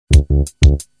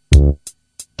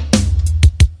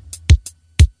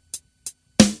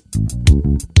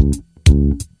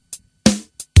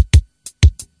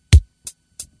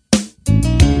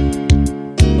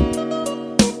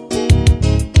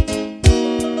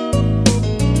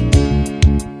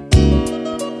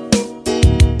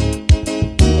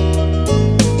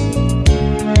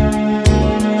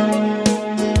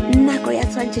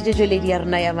tšweledi ya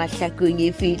rena ya mahlakong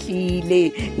e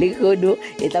fihlile le kgono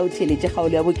e tla o theletše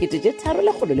kgaolo ya bokete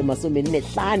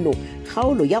 345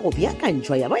 kgaolo ya go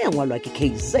beakantšhwa ya ba ya ngwalwa ke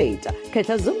KZ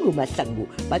Khetla Zungu Mahlangu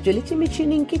ba tšweletše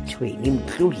metšhineng ke Tšhweni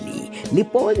Mhluli le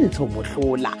Pontsho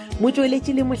Mohlola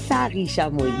motšweletši le mohlagiša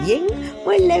moyeng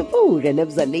Moleboge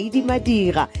Nebza Lady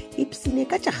Madira ipsine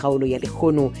ka tša kgaolo ya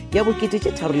lekgono ya bokete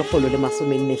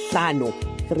 345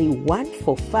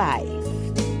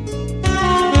 3145.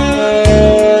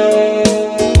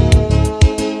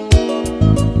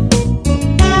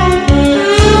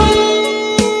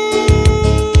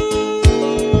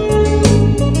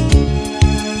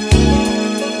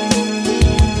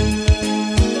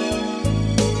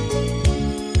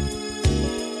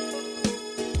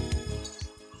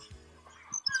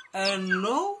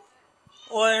 No,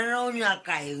 wena o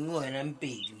nyaka eng wena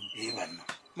Mpedi? Banna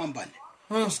mampane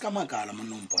o ska makala mo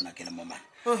nompona ke le mo mane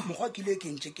mogwa ke le ke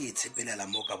ntse ke tshepelela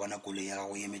mo ka bona kole ya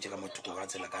go emetse ka mothoko ga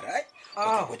tsela ka re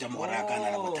ai go tja mo ra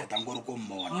kana la bothata ngore ko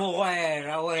mmona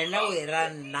Mogwera wena o era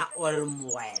nna o re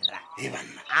mogwera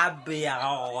banna a be ya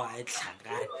go a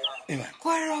tlhakana banna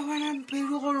kwa ra bona Mpedi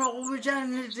go no go botsa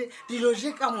nnete dilo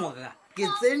se ka moka ke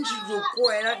tsentšitse ko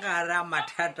wena ka ra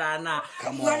mathatana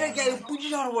jale ke a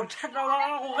iputsisa gore bothata ba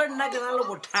gago ge nna ke na le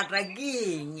bothata ke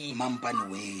eng mampane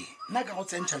we nna ka go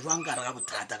tsentšha jwang ka re ga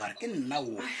bothata ka re ke nna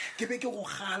o ke be ke go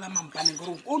gala mampaneng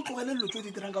gore o ntlogele dilo tse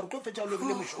di dirang ka re tlo fetša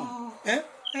lobile mošomo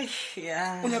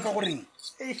o nyaka goreng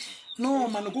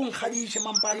no mane ko nkgadiše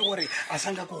mampane gore a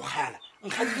sanka ke go gala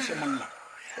nkgadiše monna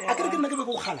a kere ke nna ke be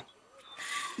ke go gala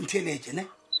ntheletše ne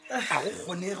a go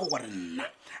kgonege gore nna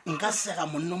nka sega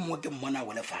monno mo ke mmona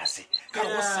o le fase ka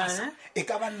go sasa e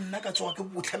ka ba nna ka tsoga ke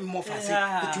botlhame mo fase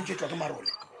ke thuntšetswa ke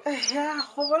marole ya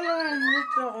go bolela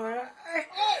nnete gore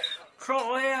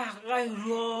tlhogo ya ga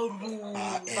ilolu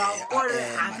ba kore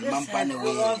a ke sa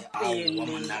tloga pele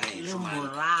le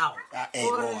morago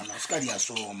bona se ka di a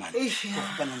somane go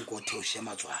gopaneng ko theoše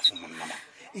matswafo monna ma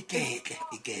ikeke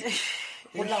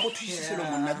go la go thusiselo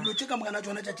monna dilo tse ka mogana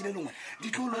tsona tšatši le lengwe di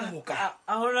tlo loka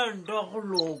a gola nto go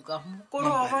loka kore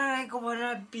wa bona ke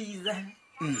bona pisa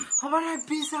go bona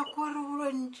pisa kore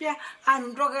olontšea a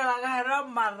ntokela ka ra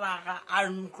maraga a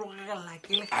ntlogela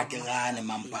ke le a ke gane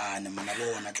mampane mona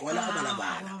bona tlogela go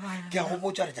balabala ke a go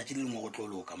botsa re tšatši le lengwe go tlo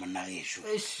loka monna gešo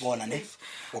bona ne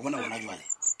wa bona bona jwale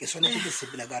ke swanetse ke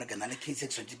sepela ka re ke na le case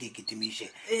exote ke iketimiše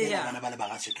e bana ba le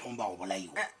ba ga setlhong ba go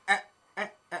bolaiwa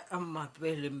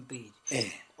mapele Mpedi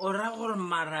o ra gore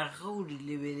maraga o di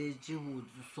lebeletše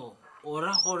botse so o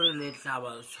ra gore le tla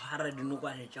ba swara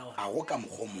dinokwane tša gore a go ka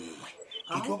mokgo mongwe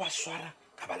ke tlo ba swara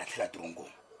ka ba latlhela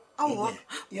tronkong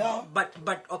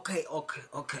but okay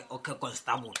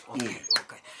constable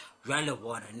okay jwale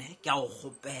bona ne ke a go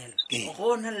gopela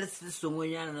go na le se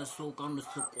sengwenyana se o ka no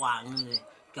se kwang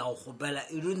ke a go gopela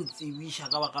e re ntsebiša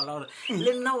ka baka la gore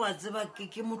le nna wa tseba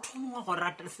ke motho mongwe go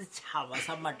rata setšhaba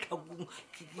sa matlhakong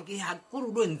ke kore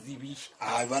o lo ntsebiša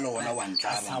a jwale gona wa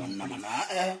ntlaba monna mana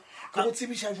ka go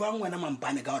tsebiša jwang wena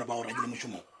mampane ka gore ba go rakile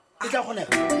mošomong e tla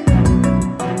kgonega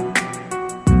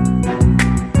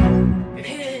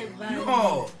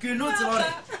ke no tseba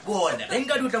gore bona ge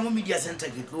nka di o tla mo media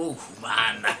center ke tlo o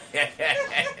fumana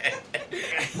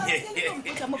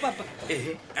mo papa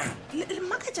le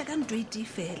makatša ka ntho ete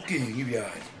fela ke eng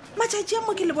bjale matšatši a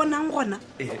mo ke le bonang gona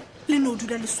le no o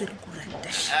dula le swere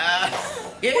kuranta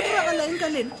go diragala eng ka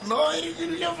lena no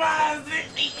le fase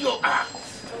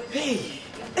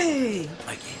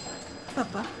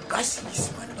papa ka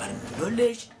seesemane ba re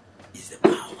knowledge is the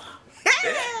power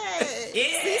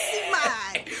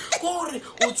seesemane kore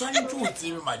o tshwanetse o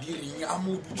tsebe madireng a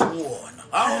mo dutseng ona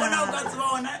a ona o ka tseba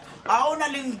ona a ona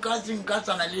le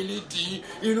nkatsana le le tee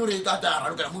e le gore e ka tara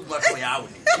lokela mo dumatlho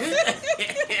yaone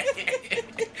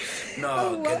no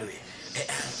kelwe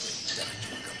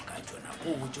ka tsona ko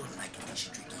botse gore na ke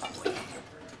tešitswe ke gona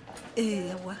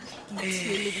wa ke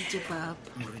tsieleditše papa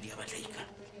moredi ya batlaika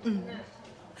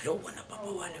ge o bona papa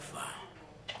wa lefa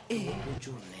botse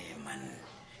o ne man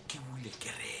ke bule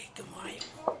kereke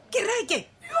mogaemo kereke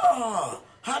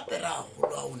gape re a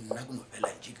golo ao nna ke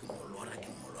mofelantše ke molora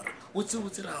o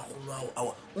tsebotse re a golo ao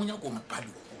awa o nyako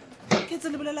mpadi ke tse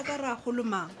le bolela ka re a golo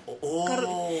mang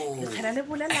lekgela le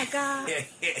bolela ka le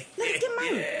re ke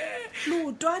mang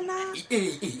leotwana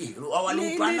awa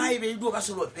leotwana e beidio ka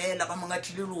selo fela ka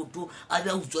mongathile leoto a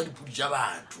bja utswa dipudi tša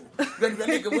batho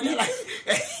jale ke bolela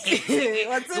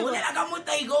ka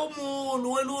motaika o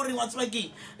molo e le gore wa tseba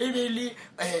keng e be le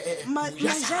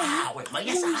majasagwe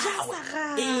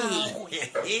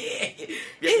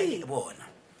bona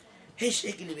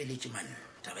heshe ke lebeletše manna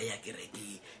taba ya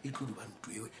kereke e tlo di bantu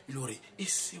eo e le gore e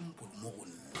simple mo go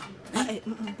nna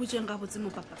mpotseng ga botse mo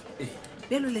papa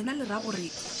bjalo lena le ra gore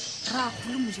ra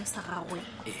golo moja sa gagwe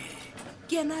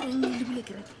ke ena a reng le bule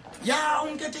kereke ya o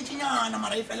nketetsenyana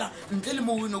mara e fela ntle le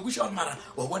mo o eno kuša gore mara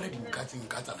wa bona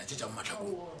dinkatsenkatsana tse tšang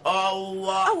matlhakong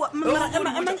aowa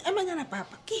emanyana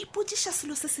papa ke ipotsiša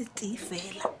selo se se tee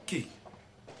fela ke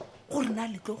gore na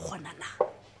le tlo kgonana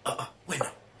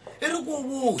wena e re ko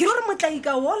bo ke gore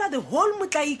motlaika wola the whole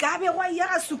motlaika a bego a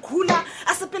yaga sekhula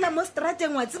a sepela mo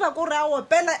strateng wa tseba kore a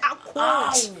opela a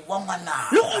coach wa ngwana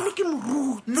le gone ke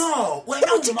moruti no wena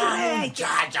Ke o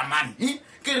jaja man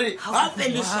ke re gape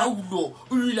le Saulo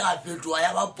o ile a fetoa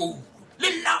ya ba Paulo le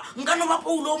nna nka no ba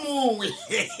Paulo mongwe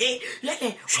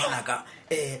šonaka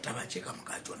taba tše ka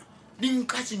moka tsona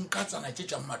dinkatsenkatsana tše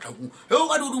tšang matlhakong eo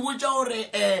ka di botša gore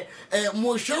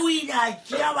moše o ile a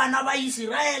tšea bana ba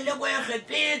Iseraele ko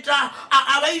Egepeta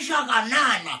a ba iša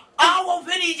Kanana a go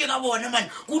feditše ka bone mane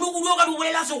kudu-kudu o ka di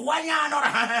bolela segwanyana gore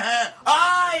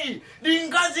ai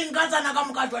dinkatsenkatsana ka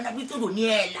moka tsona bitse do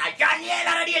neela tša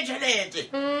neela ra die tšhelete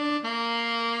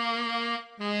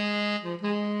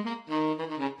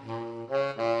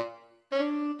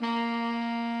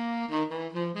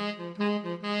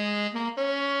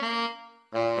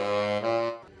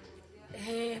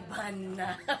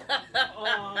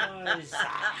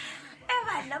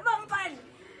bana mampane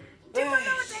di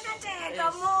bona o teka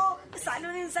mo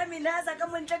saloneng sa minaza ka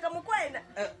montle ka mokwena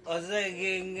o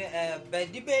sekeng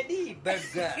bedi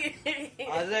burger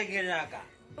o se ke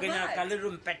nyaka le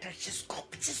rompeta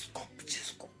chiscop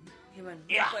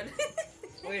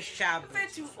o sharp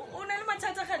fethu o na le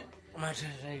mathata gane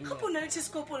gape o na le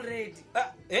chiscope already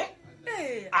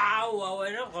aowa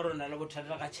wena gore o na le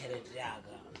bothata ka tšhelete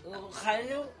yaka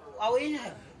gane a o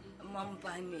enyaka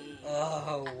mampane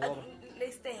aowa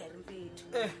lestere mfethu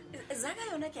zaka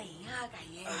yona ke a yaka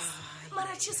yes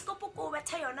mara chiscope ko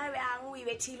betha yona bjang o e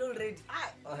bethile already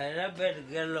wena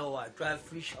bedgelo wa tswa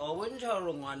fish o bontšha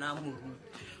gore ngwana a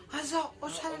moruti asa o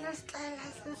tshwanela setlaela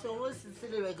se sengwe se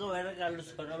selebe ke wena ka le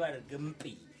sona ba re ke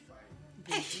mpedi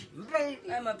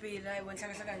ai mapele ai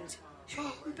bontlhakatlhakantšha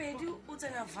mpedi o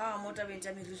tsena va mo tabeng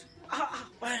tša meriri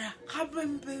wena gape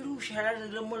mpedi o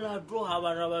šhalane le molato ga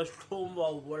bana ba setlhong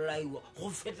ba o bolaiwa go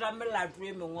feta melato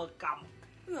e mengwe kamo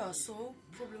ya so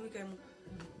problem e kae mo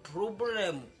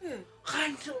problem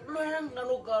gante le wena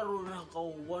nkano ka rona ka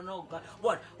o bona o ka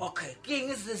bona okay ke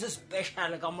eng se se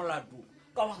special ka molatong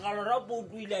ka baka lora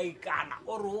poutu ile a ikana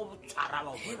ore o tshwara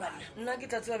ba nna ke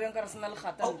tla tseba bjang ka re sena le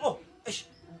gata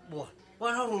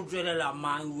bona re o tswelela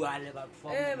mang uale batho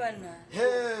banna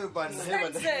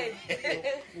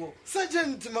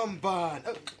Sergeant Mampane.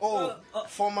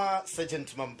 Former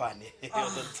Sergeant Mampane.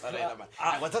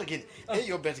 What's that again? Hey,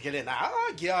 you're better getting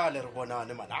ke a le re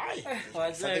bonane man.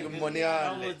 Ai. Sa ke mone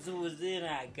ya le.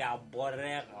 Tsena ka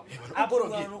borega a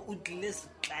bona o tle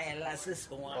setlaela se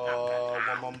sengwe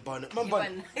ka Mampane.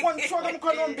 Wan shwa ka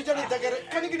mkhwana wa mbijana dagere.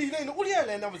 Kani ke dile ino o le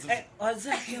ena botse. wa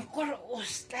tsake gore o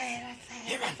setlaela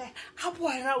a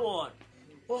bona bona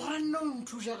o ganna o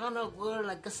nthuša ka nako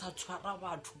ela ke sa tshwara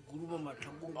batho kudu mo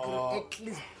matlhakong kore at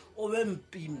least o be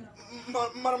mpimo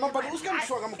Mara Mampane o ska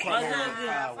mshwa ka mkhwana.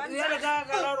 yale ka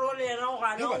la ro le ena o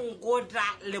gana o nkota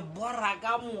le bora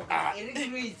ka moka e re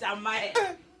dilo itsamae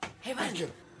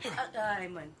ai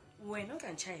man wena o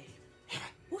tla ntšhaela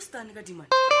o stane ka dimane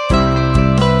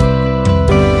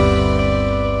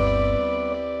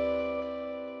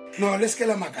no le se ke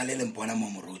la makale le mpona mo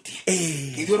moruti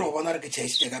ke dire go bona re ke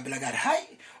tšhaisitše ka pela ka re hai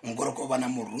nkore ko bona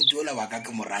moruti o le wa ka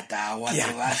ke morata wa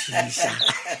tseba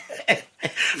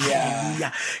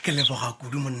Ya ke leboga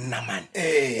kudu monna man.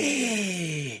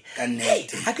 ka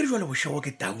nnete A ke re jwale bošego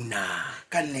ke tauna.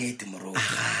 ka nnete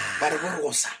moruti ba re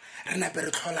borosa re nape re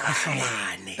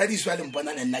tlholane ka diswa le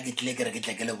mpona le nna ke tlile ke re ke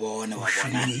tle ke le bone wa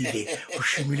bona O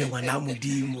šomile ngwana a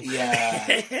modimo. Ya.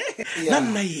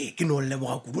 Nna ye ke no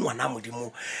leboga kudu ngwana a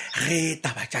modimo ge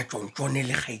taba tša tšontšone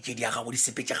le kgaetšedi ya gago di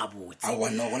sepetse gabotse. a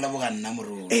bona go leboga nna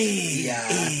moruti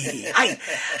Ai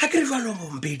a ke re jwalo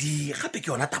bompedi gape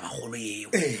ke yona tabagolo eo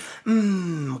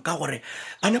ka gore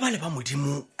bane ba le ba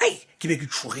modimo ai ke be ke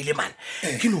tšhogile man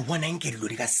ke no bonang ke dilo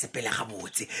di ka sepele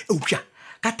gabotse eupša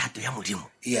ka thato ya modimo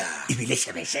ya ebile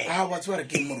šebešebe a wa tseba re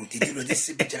ke moruti dilo di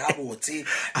sepetse gabotse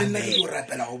le nna ke di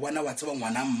rapela go bona wa tseba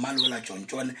ngwana mmale ola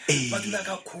tšontšone ba dula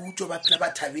ka khutso ba phela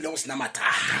ba thabile go sena mathata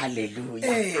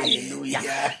halleluja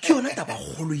ke yona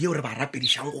tabagolo yeo re ba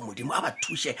rapedišang go modimo a ba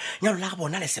thuše nyalo la ga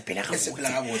bona le sepele sepele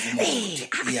gabotse moruti.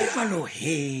 ke jalo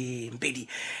he mpedi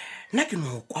nna ke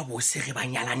no kwa bose ge ba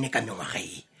nyalane ka mengwaga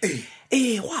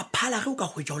go a phala ge o ka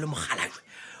hwetša o le mogalajwe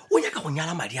o nyaka go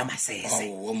nyala madi a masese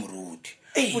aowa moruti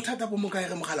bothata bo mo kae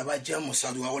ge mogala ba tšea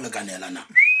mosadi wa go lekanelana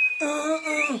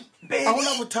a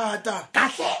gona bothata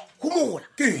kahle gomola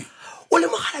ke o le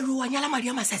mogala jo wa nyala madi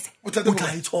a masese o Bothata bo tla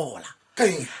kae? itshola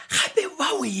kaeng gape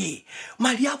bao ye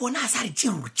madi a bona a sa re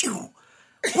tširu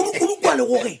kolo kwa le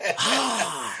gore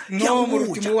no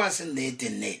morutimo wa se nnete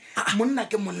nne monna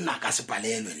ke monna ka se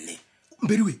palelwe nne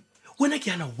mbediwe wena ke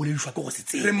yana go boledišwa ke go se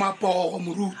tsebe re mapogo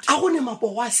moruti a gone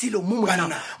mapogo a selo mo mona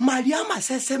Banna. madi a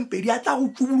masesempedi a tla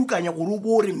go tsubolukanya gore o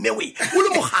bo re mmewe o le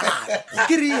mogalana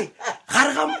ke re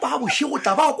gare ga mpa a boše go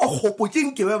tla ba kwa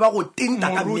kgopotseng ke be ba go tenta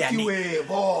ka moruti meane we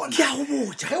bona ke a go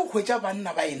botja ge o kgwetsa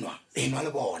banna ba enwa le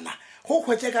bona go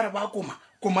kgwetse ka re ba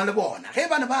koma le bona ge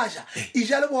bane ba ja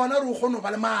ija le bona re o kgone go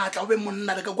ba le maatla o be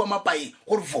monna le ka kwa mapaeng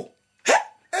gore fo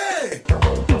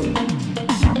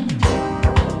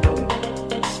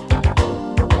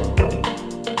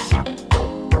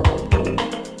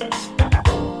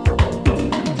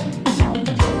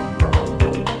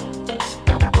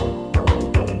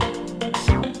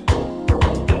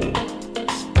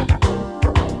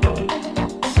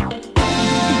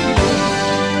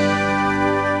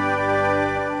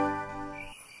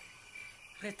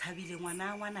re thabile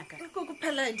ngwanaka koko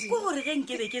phaladi ko gore ge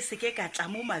nkebe ke seke ka tla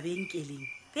mo mabenkeleng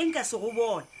ge nka se go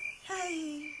bona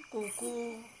hai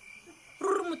koko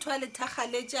ruri motho a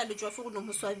lethagaletše a letswafe go no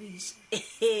mo swabiša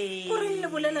gore le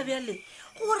bolela bjale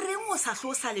goreng o sa tlo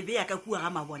o sa lebeya ka kua ga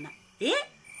mabona he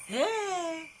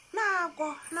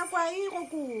nako a ego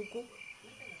koko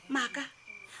maaka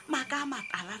a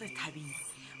matala re thabile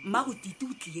mma go tite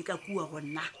o tlile ka kua go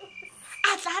nna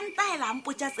a tla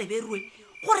ntaelampo tša tseberwe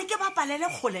gore ke bapalele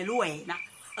kgole le wena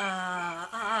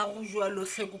a go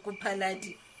jwalotlhe koko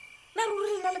phaladi na ruri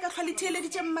lena le ka tlhwa le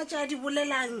theeleditše mmatša a di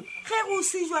bolelang ge go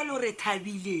se jalo re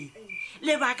thabile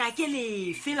lebaka ke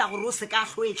lefe la gore o se ka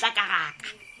tloetla ka gaka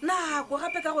nako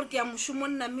gape ka gore ke ya mošomo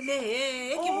nnamile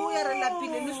he ke bo ya re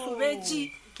lapile le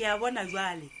sobetše ke a bona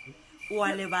jwale o a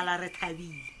lebala re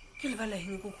thabile ke lebala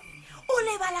heng koko o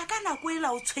lebala ka nako e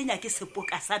la o tshwenya ke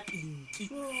sepoka sa pinki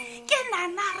ke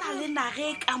nanara le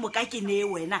nage ka moka ke nee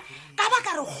wena ka ba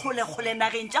ka re kgole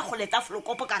nageng tša kgole tsa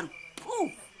folokopo ka re pu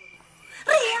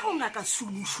re ya go ngaka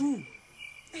sulusu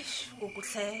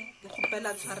kokotlhe ke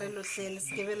kgopela tshwarelotlhe le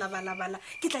sekebe la balabala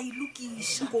ke tla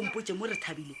ilokiša kompotse mo re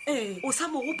thabile o sa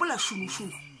mo gopola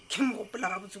šunušunu ke mo gopola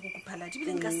gabotse koko phaladi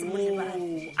bile nka se mo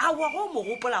lebale a wa go mo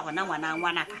gopola gona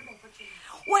ngwanaka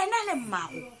wena le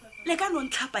mmago le ka no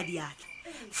ntlhapa diatla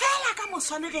fela ka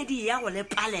moswanegedi ya go le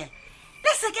palela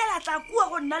le seke la tla kua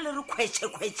go nna le re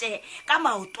kgwetše ka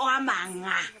maoto a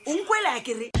manga o nkwele a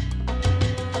kere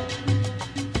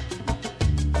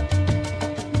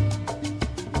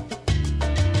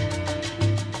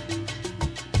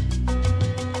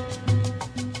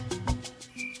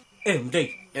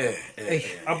mteki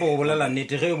a bo bolela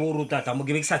nnete ge bo rutata mo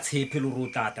ke be ke sa tshepe le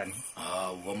rutatane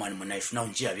wa mane monaefo na o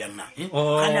ntšea bjang na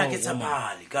Oh, ane a ke wa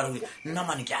tshepale ka re nna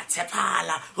mane ke a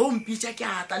tshepala ge o mpitša ke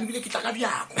atla lebile ke tla ka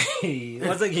bjako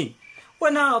watsakeng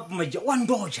wena wa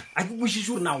ndoja a ke kwešiše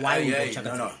gore na wa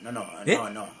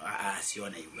no a se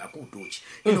yona eo a ko o totše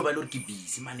e no ba le gore ke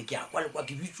busy mane ke a kwa le kwa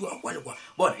ke bitsiwa kwa le kwa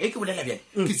bona e ke bolela bjale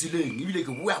ke tseleng ebile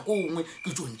ke boya ko ngwe ke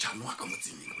tso ntšhanoa ka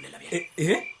motseng ke bolela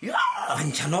bjale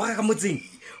bantšhanoga ka motseng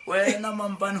wena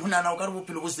mampane go nana o ka re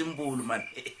bophelo bo sempolo mane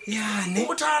o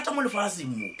bothata mo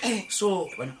lefaseng mo so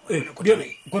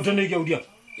kotane ke audia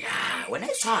ya wena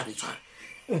e tshware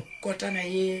kotana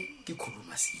ye ke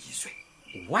khulumasizwe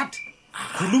what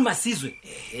khuluma sizwe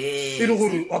e le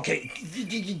gore okay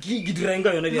ke dira eng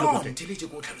ka yona nteletse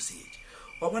ko o tlhalosetse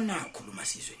wa bona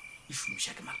khulumasizwe e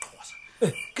šomiša ke maxhosa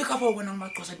ke ka fa o bonang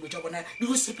maxhosa dilo tša bona di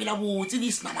go sepela botse di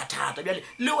sena mathata bjale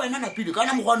le wena napile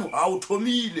kana mogwano a o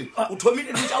thomile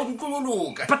dilo tša go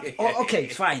ditlololoka okay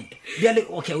fine bjale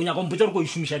okay o nyaka mpotsa gore ko e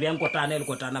šomiša bjang kotana le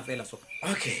kotana fela so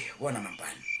okay bona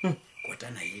mampane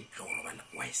kotana ye ge go robala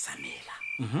wa e samela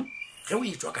ge o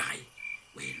e tswa ka gae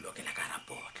o e lokela ka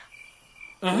rapotla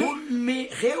gomme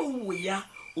ge o ya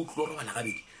o tlo robala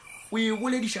gabedi o e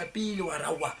bolediša pele wa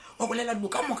rawa wa bolela dilo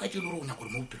ka moka tše le gore o nyaka gore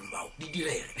mo bophelong bao di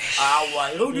direge awa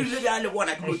ge o dirile bjale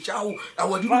bona dilo tšao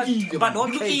awa di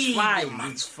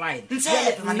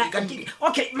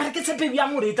okay mara ke tshepe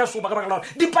bjang gore e tla soba ka baka la gore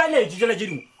dipaletse jela tše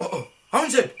dingwe ga o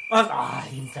ntshepe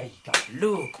nkaika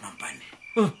look mampane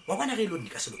wa bona ge e lo nne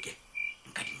ka selokeng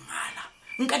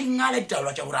nka dingala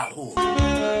ditalwa tša gore a gole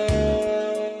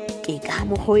ke ka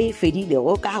mokgwa e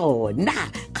fedilego ka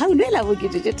gona kgaolo e la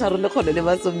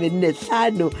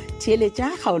 350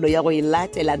 theeletša kgaolo ya go e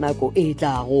latela nako e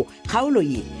tlago kgaolo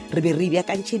ye re be re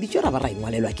beakantšheditšwe ra ba ra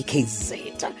engwalelwa ke KZ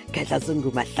Khetla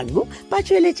Zungu Mahlangu ba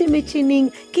tšweletše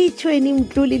metšhineng ke Tšhweni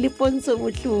Mtlole le Pontsho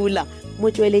Mohlula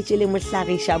mo tšweletše le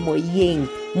mohlagiša moyeng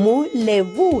mo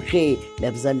Leboge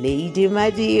Lebza Lady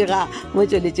Madira mo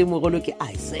tšweletše mogolo ke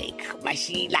Isaac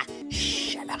Mashila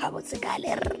šala gabotse ka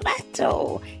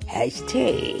lerato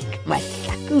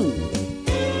 #Mahlakong